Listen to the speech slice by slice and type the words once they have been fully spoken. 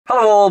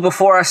Hello all,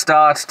 before I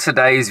start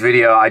today's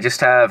video, I just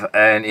have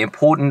an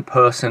important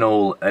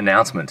personal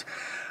announcement.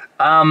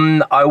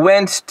 I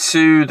went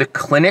to the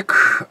clinic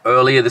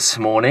earlier this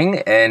morning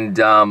and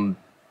I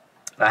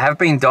have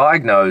been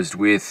diagnosed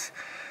with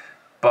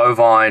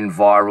bovine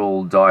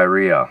viral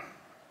diarrhea.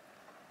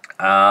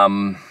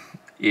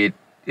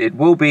 It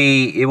will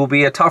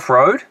be a tough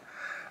road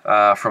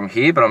from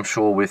here, but I'm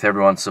sure with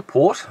everyone's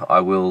support,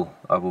 I will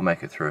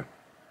make it through.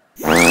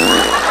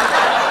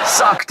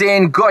 Sucked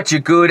in, got you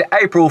good.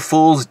 April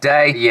Fool's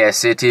Day.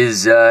 Yes, it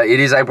is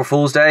April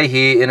Fool's Day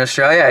here in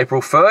Australia,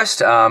 April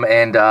 1st,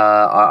 and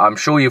I'm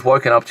sure you've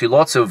woken up to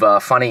lots of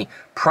funny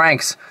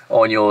pranks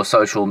on your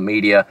social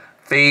media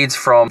feeds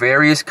from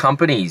various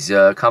companies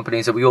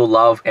that we all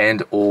love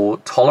and or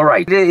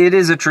tolerate. It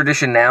is a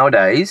tradition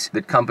nowadays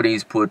that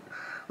companies put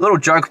little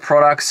joke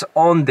products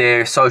on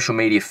their social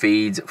media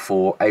feeds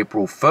for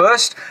April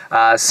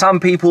 1st. Some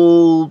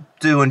people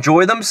do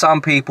enjoy them,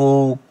 some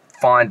people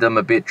find them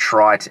a bit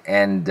trite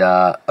and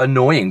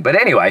annoying. But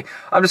anyway,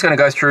 I'm just going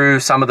to go through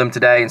some of them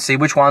today and see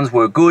which ones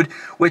were good,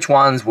 which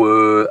ones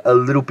were a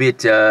little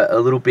bit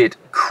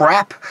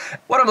crap.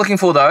 What I'm looking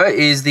for though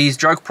is these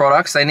joke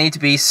products. They need to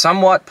be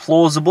somewhat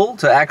plausible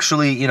to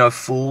actually,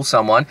 fool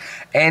someone.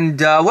 And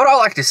what I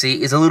like to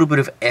see is a little bit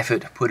of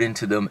effort put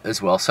into them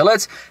as well. So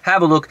let's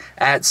have a look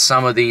at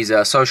some of these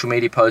social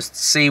media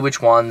posts, see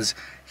which ones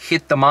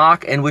hit the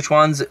mark and which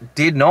ones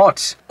did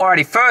not.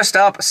 Alrighty, first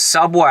up,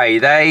 Subway.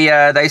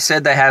 They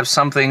said they have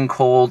something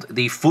called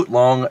the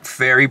foot-long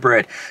fairy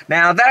bread.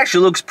 Now that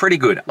actually looks pretty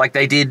good. Like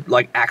they did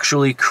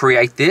actually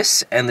create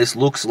this, and this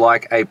looks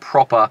like a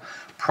proper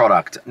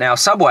product. Now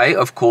Subway,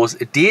 of course,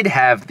 did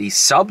have the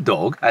sub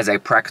dog as a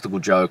practical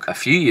joke a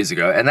few years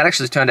ago, and that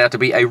actually turned out to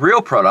be a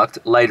real product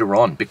later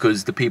on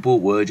because the people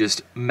were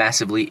just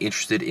massively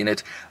interested in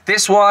it.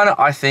 This one,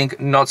 I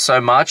think not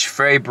so much.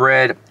 Fairy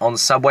bread on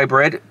Subway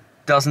bread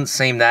doesn't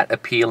seem that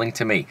appealing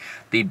to me.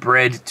 The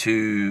bread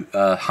to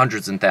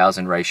hundreds and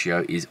thousand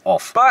ratio is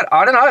off. But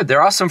I don't know,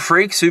 there are some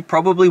freaks who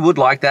probably would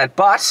like that,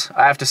 but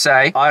I have to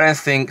say, I don't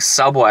think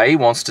Subway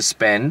wants to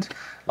spend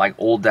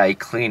all day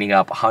cleaning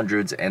up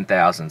hundreds and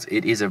thousands.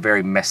 It is a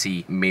very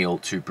messy meal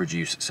to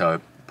produce,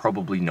 so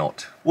probably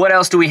not. What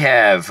else do we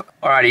have?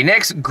 Alrighty,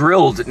 next,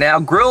 Grilled. Now,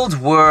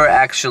 Grilled were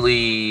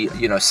actually,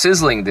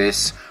 sizzling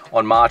this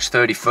on March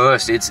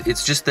 31st.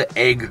 It's just the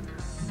egg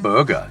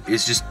burger.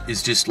 It's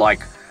just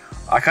like,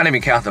 I can't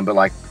even count them,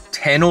 but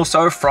 10 or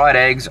so fried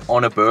eggs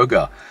on a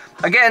burger.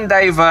 Again,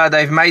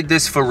 they've made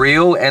this for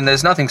real, and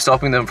there's nothing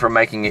stopping them from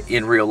making it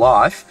in real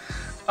life.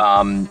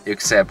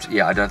 Except,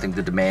 yeah, I don't think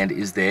the demand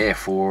is there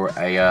for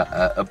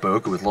a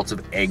burger with lots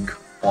of egg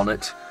on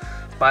it.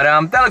 But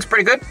that looks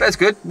pretty good. That's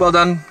good. Well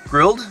done,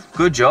 Grilled.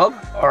 Good job.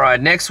 All right,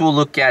 next we'll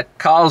look at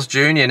Carl's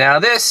Jr. Now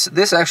this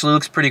actually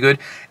looks pretty good,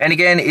 and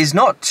again is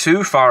not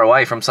too far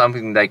away from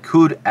something they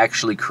could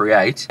actually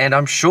create. And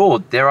I'm sure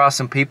there are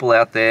some people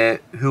out there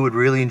who would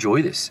really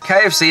enjoy this.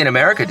 KFC in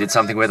America did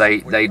something where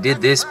they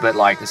did this, but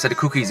instead of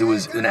cookies, it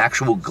was an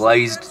actual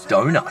glazed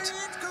donut.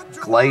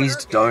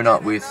 Glazed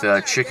donut with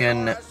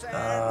chicken,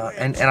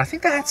 and I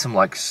think they had some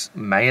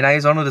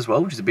mayonnaise on it as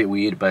well, which is a bit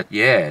weird, but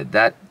yeah,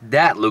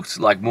 that looks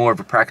like more of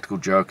a practical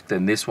joke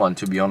than this one,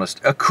 to be honest.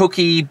 A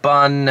cookie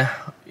bun,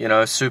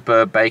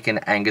 super bacon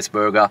Angus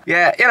burger.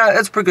 Yeah,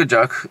 that's a pretty good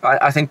joke.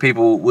 I think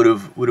people would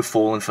have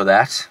fallen for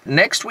that.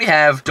 Next we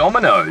have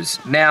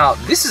Domino's. Now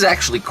this is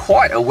actually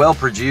quite a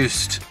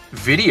well-produced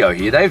video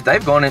here.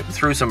 They've gone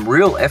through some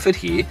real effort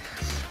here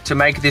to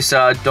make this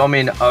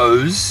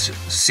Domino's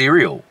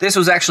cereal. This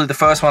was actually the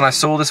first one I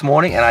saw this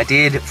morning, and I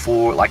did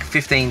for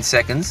 15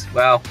 seconds,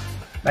 well,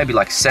 maybe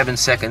 7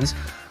 seconds,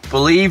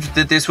 believed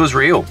that this was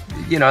real.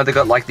 They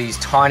got these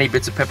tiny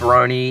bits of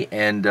pepperoni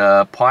and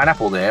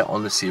pineapple there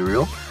on the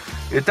cereal.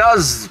 It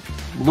does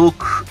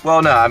look,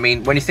 well, no, I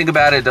mean, when you think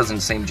about it, it doesn't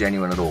seem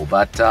genuine at all,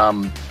 but,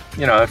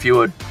 if you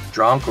were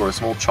drunk or a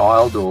small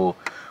child or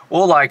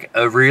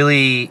a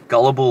really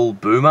gullible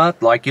boomer,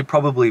 you'd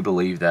probably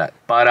believe that.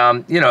 But,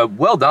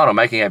 well done on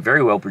making a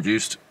very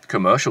well-produced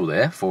commercial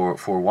there for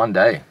one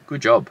day.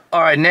 Good job.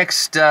 All right,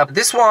 next up,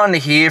 this one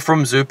here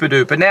from Zupa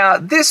Duper. Now,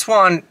 this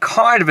one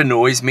kind of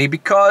annoys me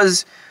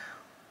because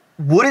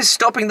what is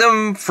stopping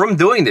them from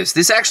doing this?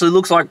 This actually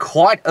looks like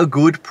quite a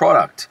good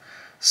product.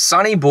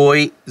 Sunny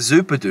Boy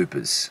Zupa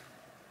Dupers.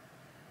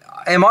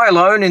 Am I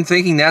alone in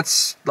thinking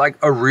that's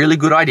a really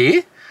good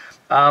idea?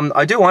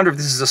 I do wonder if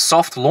this is a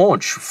soft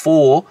launch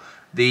for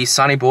the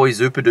Sunny Boy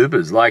Zupa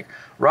Dupers,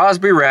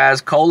 Raspberry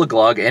Raz, Cola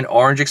Glug, and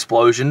Orange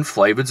Explosion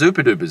flavored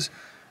Zupa Dupers.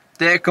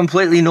 They're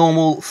completely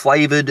normal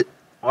flavored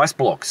ice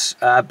blocks,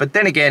 but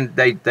then again,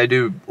 they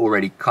do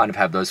already kind of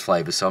have those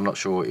flavors, so I'm not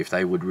sure if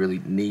they would really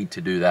need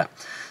to do that.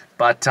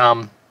 But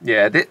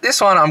yeah,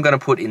 this one I'm going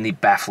to put in the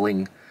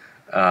baffling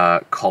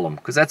column,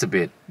 because that's a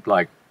bit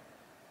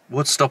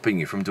what's stopping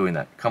you from doing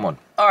that? Come on.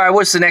 All right,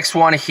 what's the next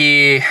one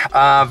here?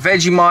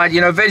 Vegemite.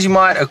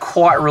 Vegemite are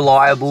quite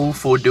reliable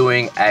for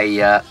doing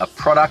a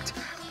product,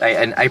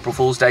 an April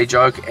Fool's Day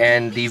joke,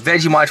 and the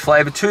Vegemite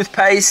flavored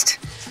toothpaste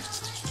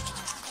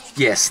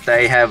yes,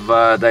 they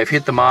have they've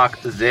hit the mark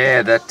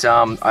there. That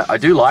I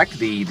do like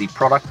the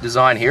product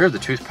design here, the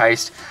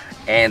toothpaste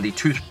and the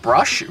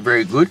toothbrush,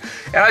 very good.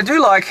 And I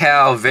do like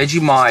how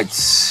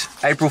Vegemite's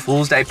April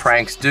Fool's Day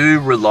pranks do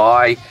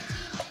rely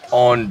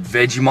on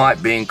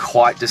Vegemite being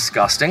quite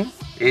disgusting.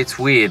 It's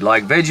weird,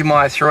 like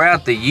Vegemite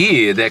throughout the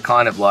year, they're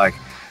kind of like,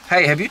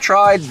 hey, have you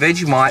tried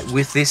Vegemite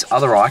with this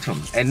other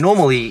item? And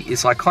normally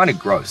it's like kind of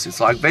gross. It's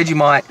like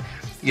Vegemite,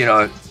 you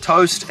know,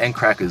 toast and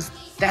crackers.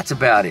 That's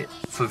about it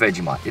for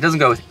Vegemite. It doesn't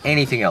go with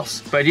anything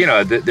else. But you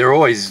know, they're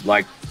always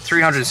like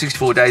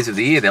 364 days of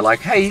the year, they're like,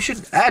 hey, you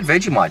should add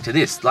Vegemite to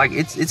this. Like,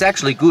 it's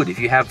actually good if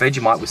you have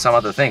Vegemite with some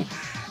other thing.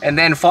 And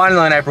then finally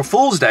on April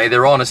Fool's Day,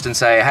 they're honest and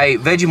say, hey,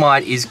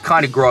 Vegemite is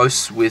kind of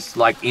gross with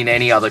like in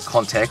any other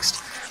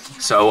context.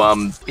 So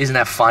isn't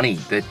that funny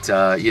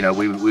that, you know,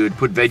 we would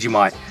put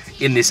Vegemite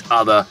in this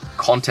other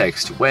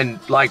context when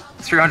like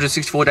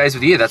 364 days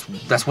of the year,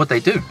 that's what they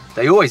do.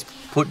 They always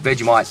put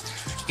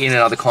Vegemite in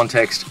another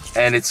context,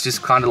 and it's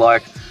just kind of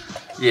like,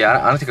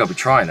 yeah, I don't think I'll be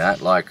trying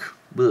that. Like,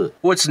 bleh.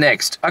 What's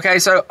next? Okay,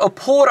 so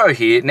Oporto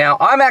here. Now,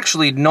 I'm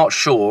actually not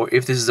sure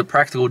if this is a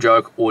practical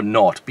joke or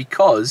not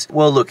because,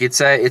 well, look, it's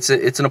an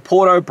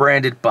Oporto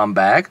branded bum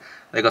bag.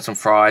 They got some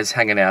fries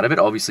hanging out of it.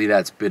 Obviously,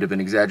 that's a bit of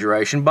an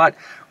exaggeration, but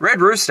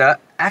Red Rooster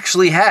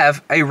actually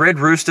have a Red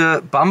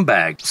Rooster bum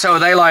bag. So are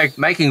they like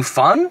making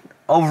fun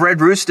of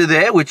Red Rooster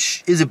there,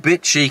 which is a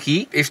bit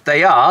cheeky? If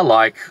they are,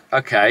 like,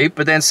 okay.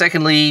 But then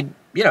secondly,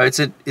 you know,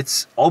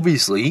 it's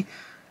obviously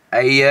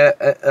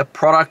a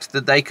product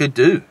that they could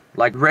do.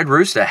 Like Red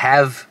Rooster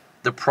have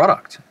the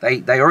product.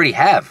 They already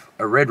have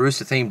a Red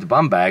Rooster themed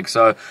bum bag.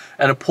 So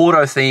an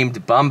Oporto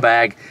themed bum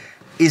bag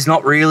is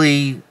not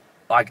really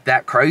like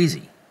that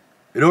crazy.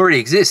 It already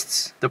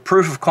exists. The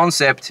proof of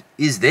concept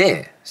is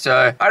there.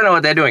 So I don't know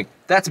what they're doing.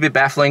 That's a bit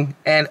baffling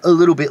and a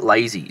little bit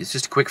lazy. It's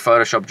just a quick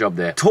Photoshop job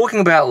there. Talking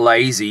about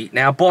lazy,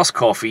 now Boss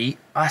Coffee,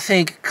 I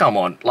think, come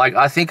on, like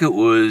I think it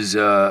was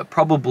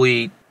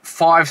probably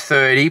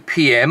 5:30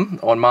 p.m.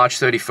 on March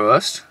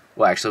 31st.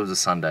 Well, actually it was a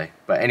Sunday,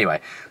 but anyway,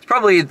 it's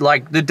probably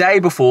like the day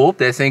before.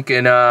 They're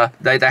thinking,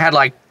 they had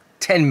like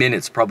 10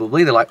 minutes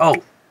probably. They're like, oh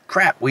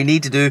crap, we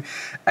need to do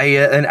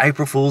an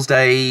April Fool's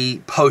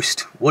Day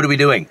post. What are we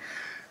doing?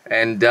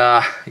 And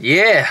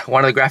yeah,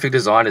 one of the graphic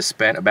designers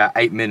spent about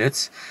 8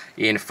 minutes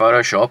in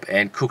Photoshop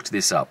and cooked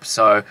this up.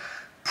 So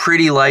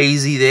pretty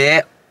lazy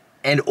there,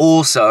 and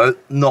also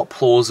not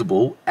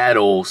plausible at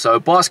all. So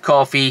Boss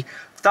Coffee,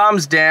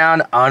 thumbs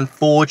down,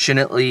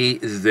 unfortunately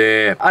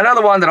there.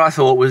 Another one that I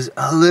thought was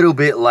a little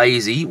bit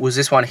lazy was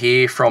this one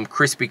here from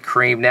Krispy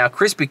Kreme. Now,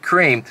 Krispy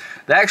Kreme,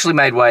 they actually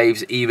made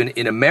waves even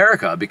in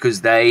America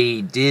because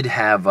they did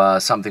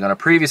have something on a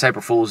previous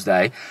April Fool's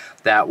Day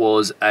that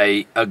was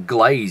a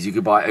glaze. You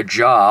could buy a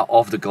jar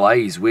of the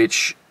glaze,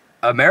 which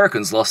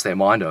Americans lost their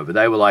mind over.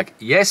 They were like,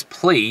 yes,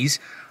 please,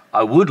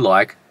 I would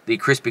like the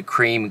Krispy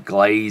Kreme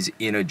glaze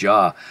in a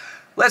jar.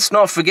 Let's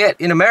not forget,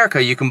 in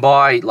America, you can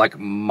buy like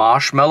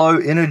marshmallow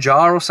in a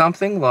jar or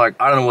something. Like,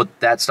 I don't know what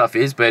that stuff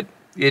is, but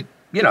it,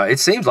 you know, it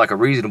seems like a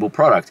reasonable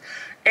product.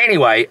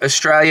 Anyway,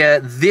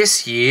 Australia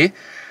this year,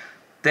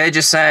 they're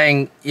just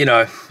saying, you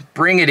know,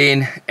 bring it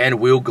in and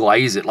we'll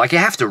glaze it. Like, you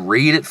have to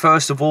read it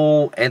first of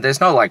all, and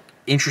there's no like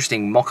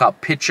interesting mock-up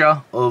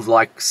picture of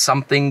like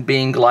something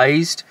being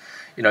glazed.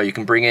 You know, you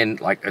can bring in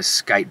like a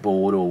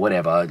skateboard or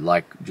whatever,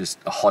 like just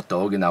a hot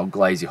dog, and they'll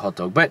glaze your hot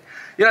dog. But,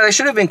 you know, they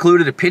should have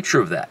included a picture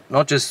of that,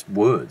 not just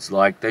words.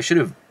 Like, they should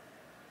have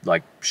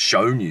like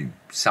shown you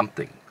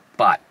something,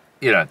 but,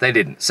 you know, they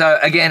didn't. So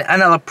again,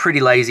 another pretty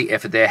lazy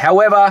effort there.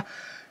 However,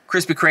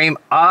 Krispy Kreme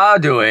are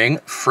doing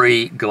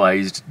free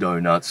glazed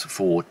donuts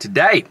for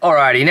today.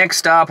 Alrighty,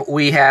 next up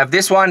we have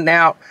this one.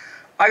 Now,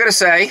 I gotta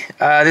say,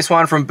 this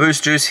one from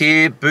Boost Juice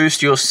here,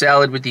 boost your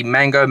salad with the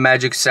Mango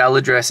Magic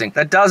salad dressing.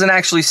 That doesn't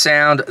actually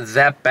sound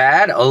that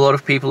bad. A lot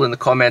of people in the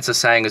comments are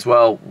saying as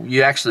well,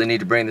 you actually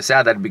need to bring this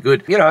out, that'd be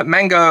good. You know,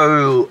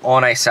 mango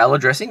on a salad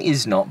dressing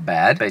is not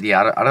bad, but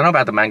yeah, I don't know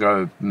about the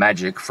Mango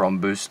Magic from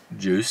Boost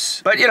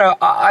Juice. But, you know,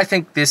 I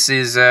think this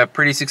is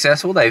pretty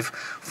successful. They've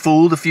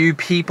fooled a few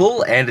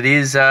people, and it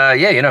is,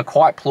 yeah, you know,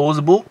 quite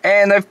plausible.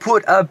 And they've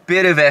put a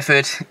bit of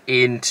effort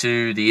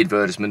into the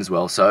advertisement as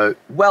well. So,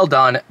 well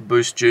done,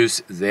 Boost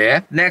Juice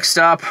there. Next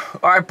up,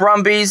 all right,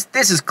 Brumbies.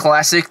 This is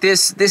classic.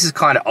 This is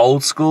kind of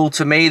old school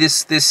to me.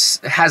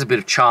 This has a bit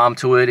of charm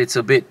to it. It's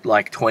a bit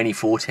like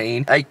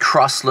 2014. A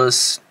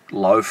crustless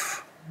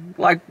loaf.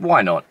 Like,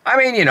 why not? I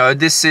mean, you know,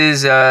 this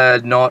is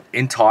not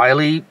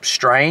entirely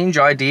strange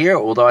idea,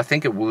 although I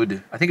think it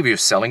would. I think if you're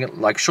selling it,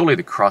 like, surely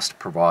the crust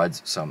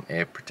provides some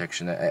air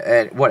protection,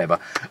 whatever.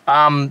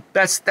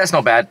 That's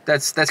not bad.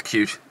 That's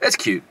cute. That's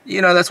cute.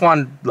 You know, that's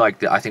one, like,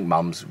 that I think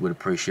mums would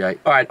appreciate.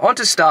 All right, on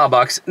to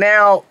Starbucks.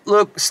 Now,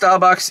 look,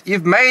 Starbucks,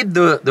 you've made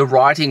the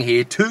writing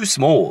here too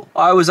small.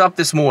 I was up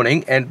this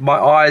morning and my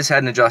eyes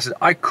hadn't adjusted.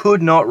 I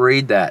could not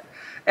read that.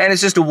 And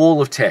it's just a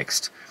wall of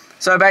text.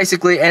 So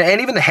basically, and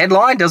even the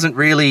headline doesn't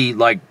really,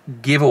 like,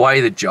 give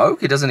away the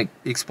joke. It doesn't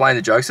explain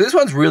the joke. So this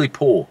one's really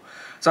poor.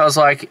 So I was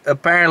like,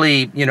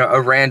 apparently, you know, a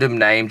random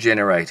name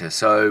generator.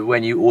 So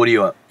when you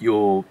order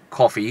your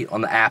coffee on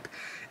the app,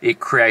 it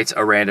creates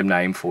a random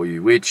name for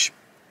you, which,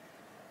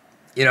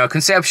 you know,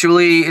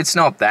 conceptually, it's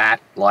not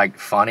that, like,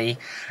 funny.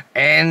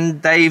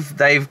 And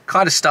they've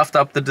kind of stuffed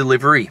up the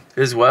delivery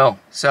as well.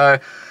 So,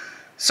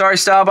 sorry,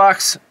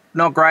 Starbucks.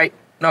 Not great.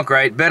 Not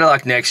great. Better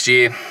luck next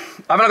year.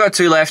 I've only got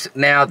 2 left.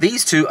 Now,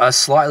 these 2 are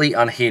slightly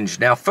unhinged.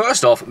 Now,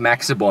 first off,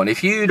 Maxibon.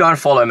 If you don't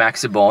follow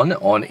Maxibon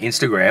on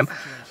Instagram,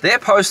 their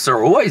posts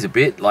are always a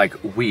bit, like,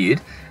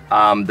 weird.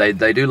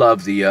 They do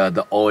love the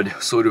odd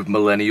sort of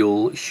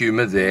millennial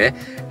humor there,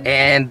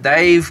 and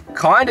they've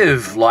kind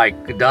of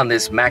like done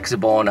this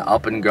Maxibon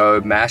up and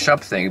go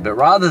mashup thing, but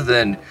rather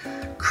than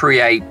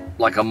create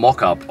like a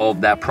mock-up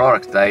of that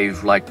product,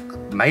 they've like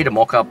made a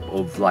mock-up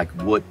of like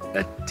what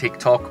a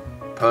TikTok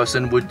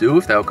person would do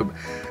if they were.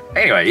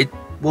 Anyway,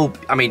 well,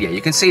 I mean, yeah,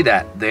 you can see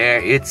that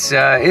there. It's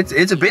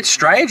a bit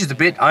strange, it's a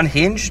bit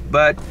unhinged,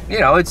 but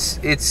you know,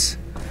 it's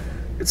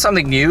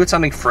something new, it's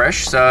something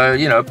fresh, so,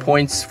 you know,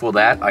 points for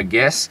that, I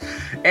guess.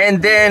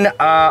 And then,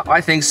 I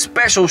think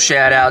special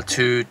shout out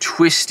to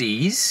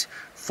Twisties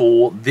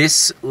for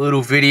this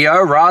little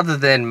video, rather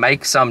than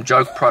make some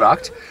joke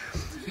product.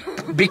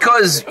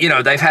 Because, you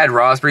know, they've had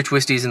raspberry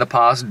Twisties in the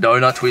past,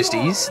 donut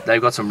Twisties, they've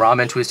got some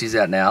ramen Twisties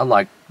out now,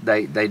 like,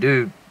 they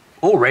do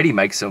already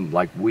make some,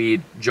 like,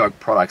 weird joke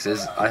products.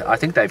 I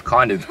think they've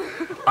kind of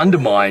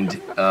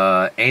undermined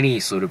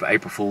any sort of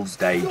April Fool's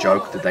Day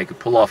joke that they could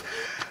pull off.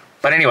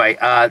 But anyway,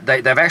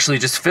 they've actually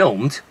just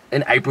filmed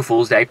an April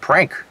Fool's Day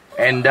prank.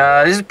 And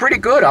this is pretty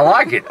good. I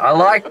like it. I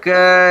like,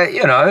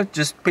 you know,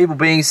 just people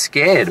being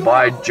scared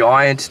by a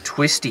giant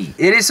Twisty.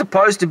 It is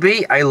supposed to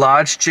be a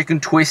large chicken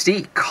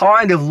Twisty.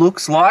 Kind of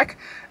looks like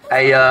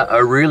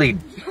a really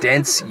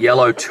dense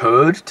yellow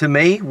turd to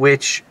me,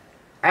 which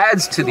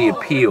adds to the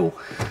appeal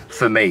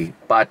for me.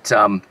 But,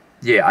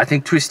 yeah, I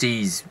think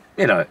Twisties,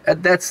 you know,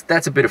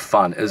 that's a bit of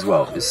fun as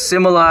well. It's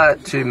similar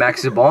to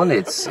Maxibon.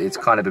 It's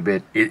kind of a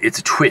bit. It's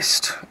a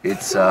twist.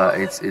 It's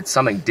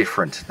something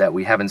different that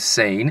we haven't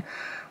seen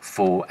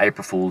for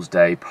April Fool's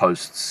Day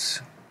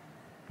posts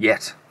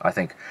yet, I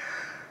think.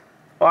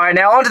 All right,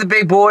 now on to the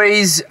big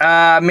boys.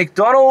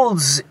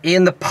 McDonald's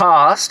in the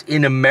past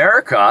in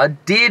America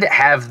did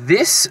have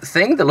this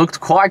thing that looked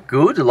quite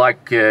good,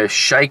 like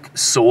shake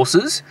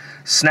sauces.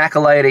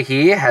 Snackalator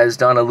here has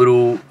done a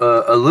little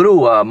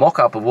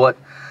mock-up of what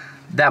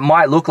that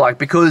might look like,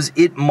 because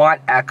it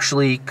might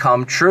actually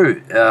come true.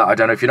 I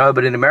don't know if you know,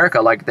 but in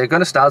America, like, they're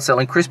going to start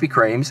selling Krispy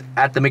Kremes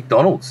at the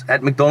McDonald's.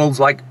 At McDonald's,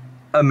 like,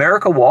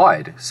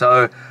 America-wide.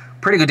 So,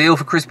 pretty good deal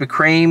for Krispy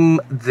Kreme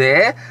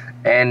there.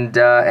 And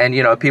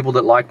you know, people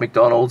that like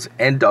McDonald's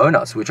and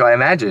donuts, which I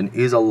imagine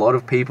is a lot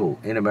of people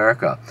in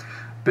America.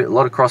 But a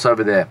lot of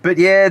crossover there. But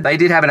yeah, they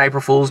did have an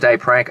April Fool's Day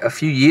prank a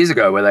few years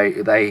ago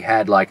where they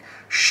had, like,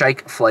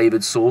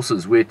 shake-flavored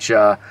sauces, which...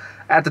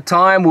 at the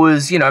time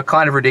was, you know,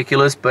 kind of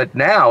ridiculous, but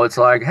now it's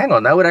like, hang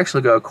on, that would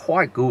actually go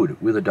quite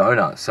good with a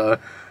donut. So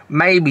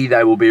maybe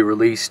they will be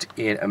released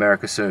in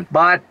America soon.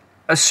 But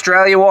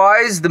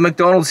Australia-wise, the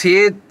McDonald's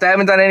here, they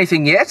haven't done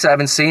anything yet. I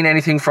haven't seen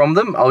anything from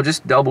them. I'll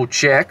just double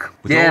check.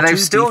 Yeah, they've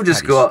still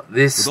just got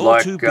this,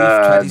 like, the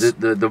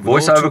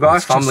voiceover guy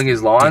fumbling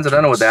his lines. I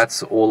don't know what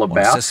that's all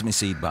about. Sesame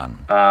seed bun.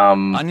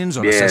 Onions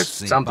on yeah,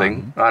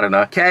 something. I don't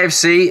know.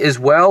 KFC as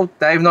well.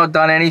 They've not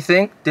done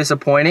anything.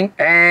 Disappointing.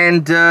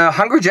 And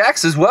Hungry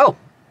Jack's as well.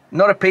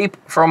 Not a peep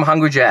from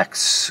Hungry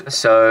Jack's.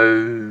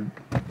 So,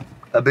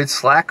 a bit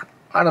slack.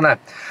 I don't know.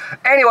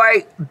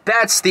 Anyway,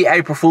 that's the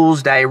April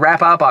Fool's Day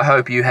wrap-up. I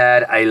hope you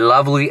had a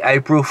lovely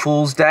April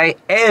Fool's Day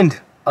and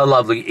a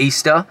lovely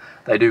Easter.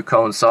 They do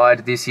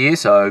coincide this year,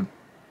 so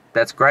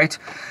that's great.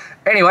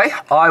 Anyway,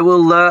 I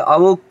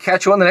will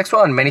catch you on the next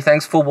one. Many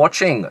thanks for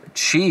watching.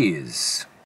 Cheers.